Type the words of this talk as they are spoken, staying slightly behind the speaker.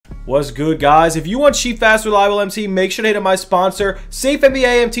What's good, guys? If you want cheap, fast, reliable MT, make sure to hit up my sponsor,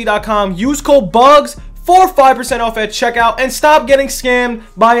 safenbamt.com. Use code BUGS for 5% off at checkout and stop getting scammed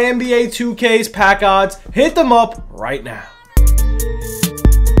by NBA 2K's pack odds. Hit them up right now.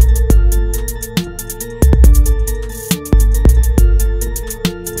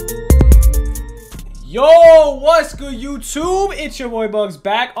 Yo, what's good, YouTube? It's your boy Bugs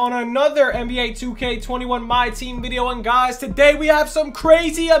back on another NBA 2K21 My Team video. And guys, today we have some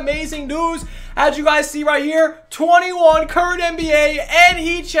crazy, amazing news. As you guys see right here, 21 current NBA and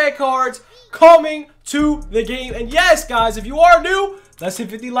heat check cards coming to the game. And yes, guys, if you are new, let's hit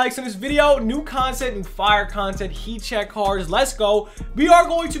 50 likes on this video. New content, new fire content, heat check cards. Let's go. We are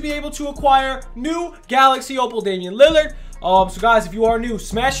going to be able to acquire new Galaxy Opal Damian Lillard. So guys, if you are new,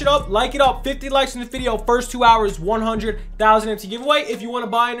 smash it up, like it up, 50 likes in this video. First 2 hours, 100,000 MT giveaway. If you want to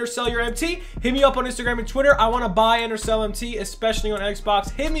buy and or sell your MT, hit me up on Instagram and Twitter. I want to buy and or sell MT, especially on Xbox.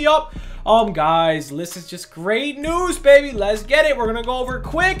 Hit me up. Guys, this is just great news, baby. Let's get it. We're gonna go over it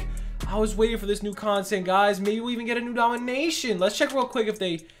quick. I was waiting for this new content, guys. Maybe we even get a new domination. Let's check real quick if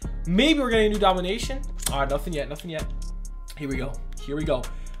they, maybe we're getting a new domination. All right, nothing yet, nothing yet. Here we go, here we go.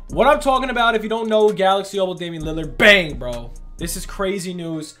 What I'm talking about, if you don't know, Galaxy Opal Damian Lillard, bang, bro. This is crazy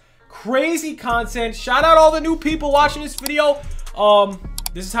news, crazy content. Shout out all the new people watching this video.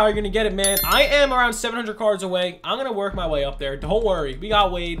 This is how you're gonna get it, man. I am around 700 cards away. I'm gonna work my way up there. Don't worry, we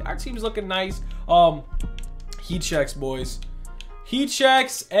got Wade. Our team's looking nice. Heat checks, boys. Heat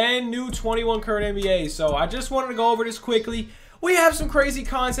checks and new 21 current NBA. So I just wanted to go over this quickly. We have some crazy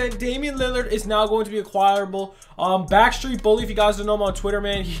content. Damian Lillard is now going to be acquirable. Backstreet Bully, if you guys don't know him on Twitter,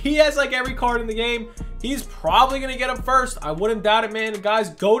 man, he has like every card in the game. He's probably going to get him first. I wouldn't doubt it, man. The guy's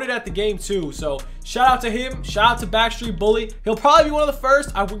goated at the game too. So shout out to him. Shout out to Backstreet Bully. He'll probably be one of the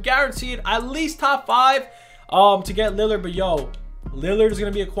first. I would guarantee it. At least top 5 to get Lillard. But yo, Lillard is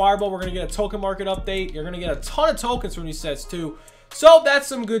going to be acquirable. We're going to get a token market update. You're going to get a ton of tokens from these sets too. So that's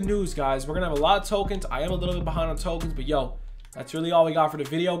some good news, guys. We're going to have a lot of tokens. I am a little bit behind on tokens, but yo, that's really all we got for the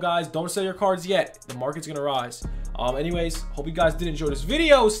video, guys. Don't sell your cards yet. The market's gonna rise. Anyways, hope you guys did enjoy this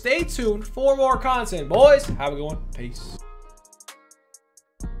video. Stay tuned for more content, boys. Have a good one. Peace.